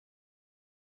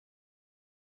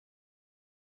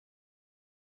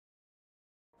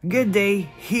Good day,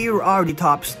 here are the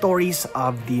top stories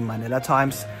of the Manila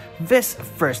Times this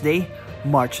Thursday,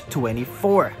 March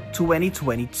 24,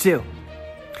 2022.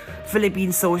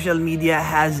 Philippine social media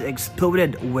has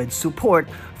exploded with support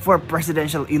for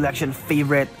presidential election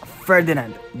favorite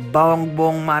Ferdinand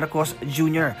Bongbong Marcos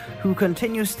Jr., who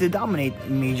continues to dominate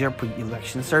major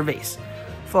pre-election surveys.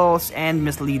 False and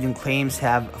misleading claims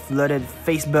have flooded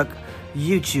Facebook,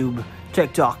 YouTube,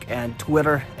 TikTok, and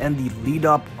Twitter in the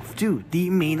lead-up to the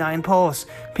May 9 polls,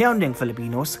 pounding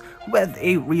Filipinos with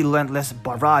a relentless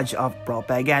barrage of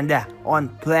propaganda on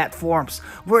platforms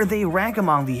where they rank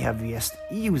among the heaviest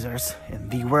users in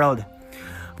the world.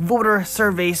 Voter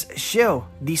surveys show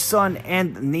the son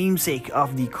and namesake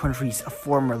of the country's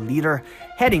former leader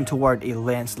heading toward a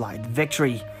landslide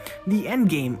victory, the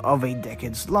endgame of a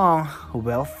decades-long,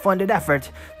 well-funded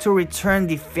effort to return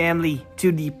the family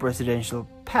to the presidential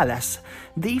palace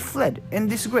they fled in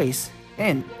disgrace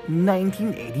in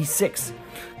 1986.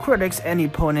 Critics and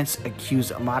opponents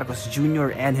accuse Marcos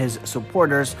Jr. and his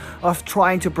supporters of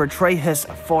trying to portray his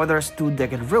father's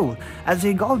two-decade rule as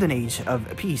a golden age of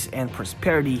peace and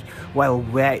prosperity while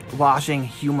whitewashing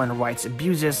human rights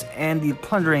abuses and the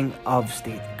plundering of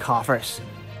state coffers.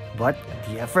 But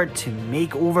the effort to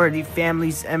make over the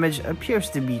family's image appears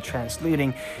to be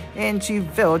translating into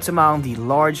votes among the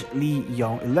largely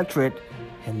young electorate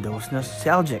and those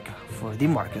nostalgic for the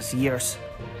Marcos years.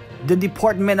 The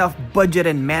Department of Budget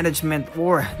and Management,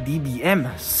 or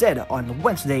DBM, said on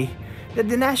Wednesday that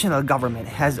the national government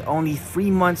has only 3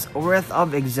 months worth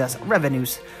of excess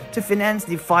revenues to finance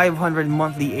the 500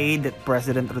 monthly aid that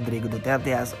President Rodrigo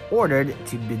Duterte has ordered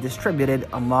to be distributed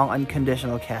among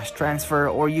unconditional cash transfer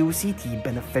or UCT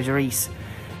beneficiaries.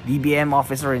 DBM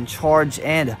officer in charge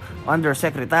and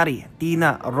Undersecretary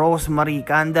Tina Rosemarie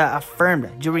Canda affirmed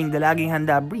during the Laging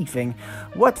Handa briefing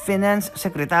what Finance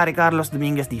Secretary Carlos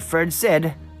Dominguez III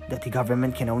said that the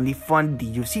government can only fund the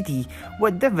UCT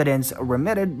with dividends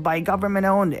remitted by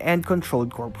government-owned and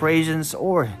controlled corporations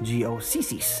or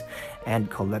GOCCs and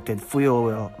collected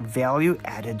fuel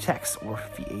value-added tax or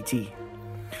VAT.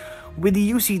 With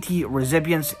the UCT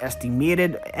recipients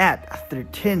estimated at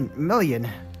 13 million,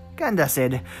 Kanda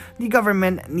said the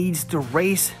government needs to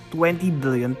raise 20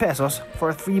 billion pesos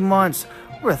for 3 months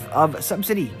worth of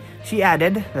subsidy. She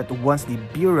added that once the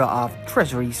Bureau of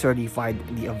Treasury certified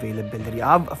the availability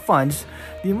of funds,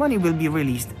 the money will be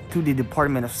released to the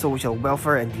Department of Social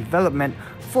Welfare and Development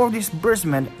for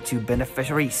disbursement to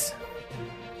beneficiaries.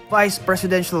 Vice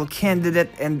presidential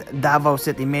candidate and Davao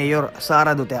City Mayor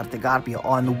Sara Duterte Carpio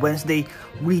on Wednesday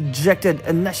rejected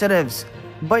initiatives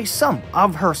by some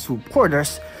of her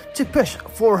supporters to push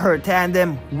for her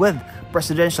tandem with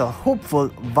presidential hopeful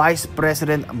Vice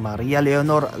President Maria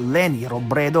Leonor Leni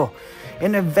Robredo.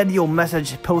 In a video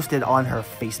message posted on her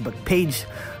Facebook page,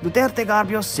 Duterte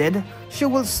Carpio said she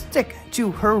will stick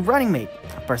to her running mate,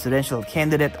 presidential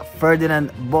candidate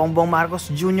Ferdinand Bongbong Marcos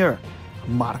Jr.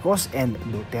 Marcos and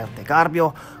Duterte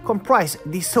Carpio comprise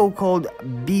the so-called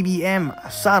BBM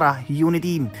Sara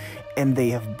Unity, and they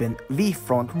have been the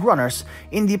front runners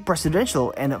in the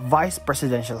presidential and vice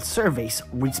presidential surveys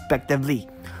respectively.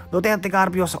 Duterte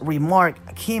Carpio's remark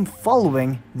came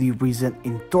following the recent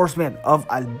endorsement of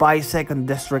Albay 2nd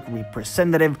District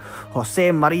Representative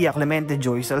Jose Maria Clemente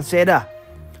Joy Salceda,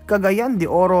 Cagayan de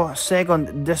Oro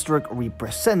 2nd District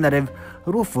Representative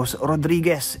Rufus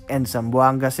Rodriguez, and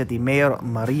Zamboanga City Mayor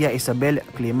Maria Isabel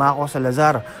Climaco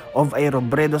Salazar of a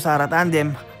Robredo-Sara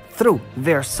tandem through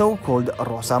their so-called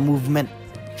Rosa movement.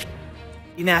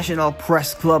 The National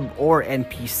Press Club, or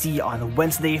NPC, on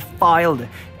Wednesday filed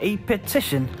a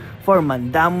petition for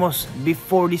mandamus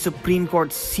before the Supreme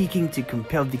Court seeking to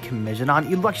compel the Commission on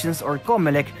Elections, or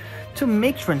COMELEC, to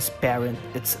make transparent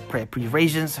its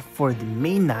preparations for the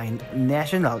May 9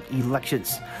 national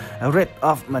elections. A writ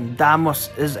of mandamus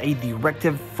is a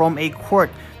directive from a court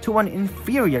to an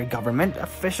inferior government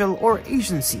official or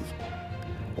agency,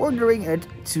 ordering it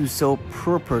to so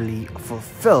properly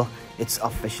fulfill its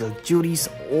official duties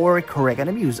or correct an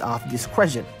abuse of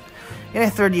discretion. In a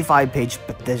 35-page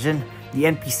petition, the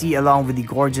NPC, along with the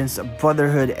Guardians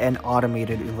Brotherhood and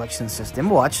Automated Election System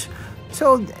Watch,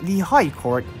 told the High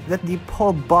Court that the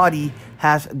poll body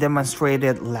has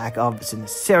demonstrated lack of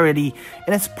sincerity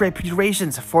in its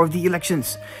preparations for the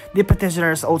elections. The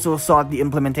petitioners also sought the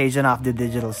implementation of the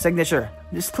digital signature,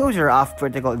 disclosure of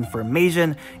critical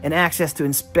information, and access to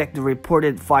inspect the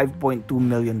reported 5.2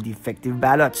 million defective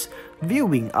ballots,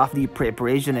 viewing of the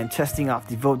preparation and testing of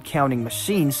the vote counting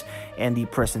machines, and the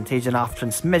presentation of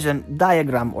transmission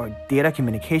diagram or data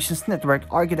communications network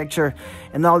architecture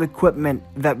and all equipment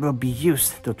that will be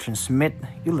used to transmit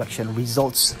election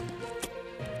results.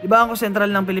 The Bangko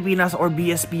Sentral ng Pilipinas or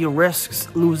BSP risks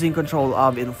losing control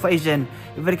of inflation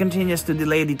if it continues to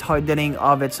delay the tightening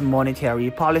of its monetary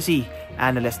policy.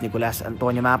 Analyst Nicolas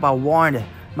Antonio Mapa warned.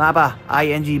 Mapa,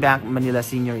 ING Bank Manila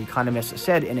senior economist,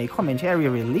 said in a commentary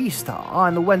released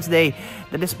on Wednesday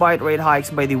that despite rate hikes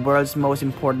by the world's most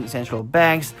important central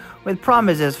banks, with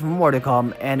promises for more to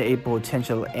come and a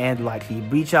potential and likely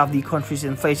breach of the country's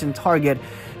inflation target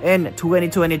in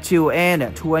 2022 and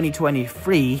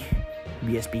 2023,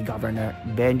 BSP Governor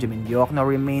Benjamin Diokno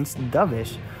remains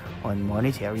dovish on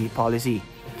monetary policy.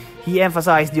 He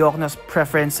emphasized Diokno's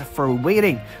preference for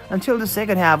waiting until the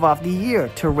second half of the year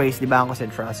to raise the Bangko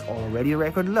Sentral's already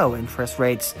record low interest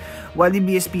rates. While the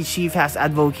BSP chief has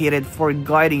advocated for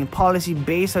guiding policy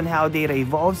based on how data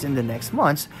evolves in the next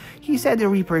months, he said the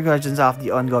repercussions of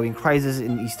the ongoing crisis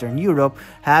in Eastern Europe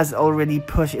has already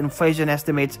pushed inflation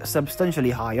estimates substantially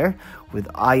higher, with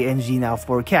ING now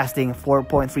forecasting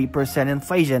 4.3%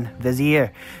 inflation this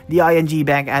year. The ING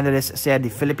Bank analyst said the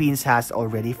Philippines has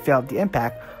already felt the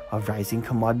impact of rising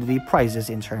commodity prices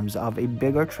in terms of a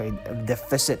bigger trade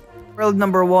deficit. World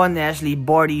number 1 Ashley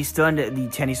Barty stunned the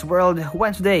tennis world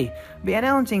Wednesday by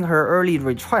announcing her early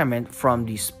retirement from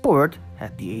the sport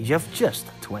at the age of just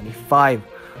 25.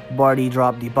 Barty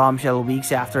dropped the bombshell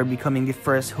weeks after becoming the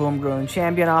first homegrown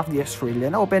champion of the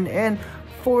Australian Open in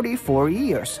 44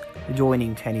 years,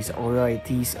 joining tennis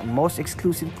royalty's most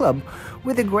exclusive club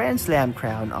with a Grand Slam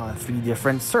crown on 3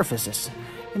 different surfaces.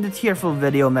 In the tearful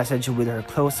video message with her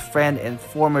close friend and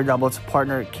former doubles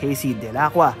partner Casey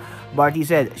Delacqua, Barty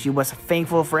said she was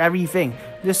thankful for everything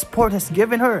the sport has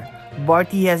given her.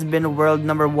 Barty has been world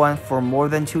number 1 for more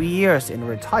than 2 years and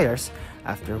retires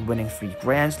after winning 3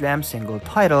 Grand Slam single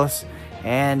titles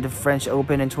and the French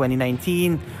Open in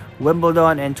 2019,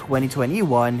 Wimbledon in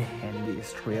 2021, and the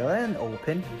Australian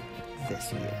Open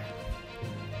this year.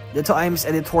 The Times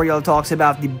editorial talks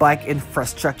about the bike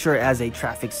infrastructure as a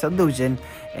traffic solution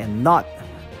and not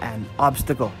an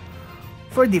obstacle.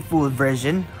 For the full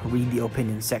version, read the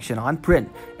opinion section on print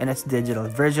and its digital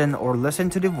version or listen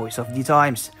to the voice of the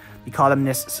Times. The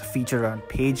columnists feature on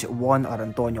page 1 are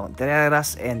Antonio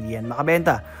Contreras and Ian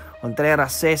Macabenta.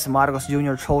 Contreras says Marcos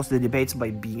Jr. chose the debates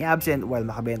by being absent, while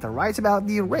Macabenta writes about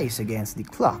the race against the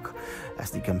clock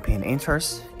as the campaign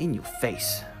enters a new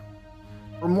phase.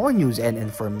 For more news and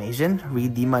information,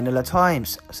 read the Manila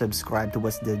Times, subscribe to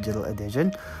its digital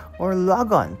edition, or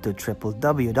log on to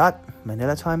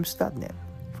www.manilatimes.net.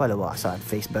 Follow us on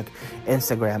Facebook,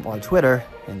 Instagram, or Twitter,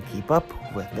 and keep up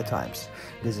with the Times.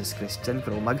 This is Christian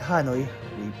Crow Maghanoy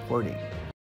reporting.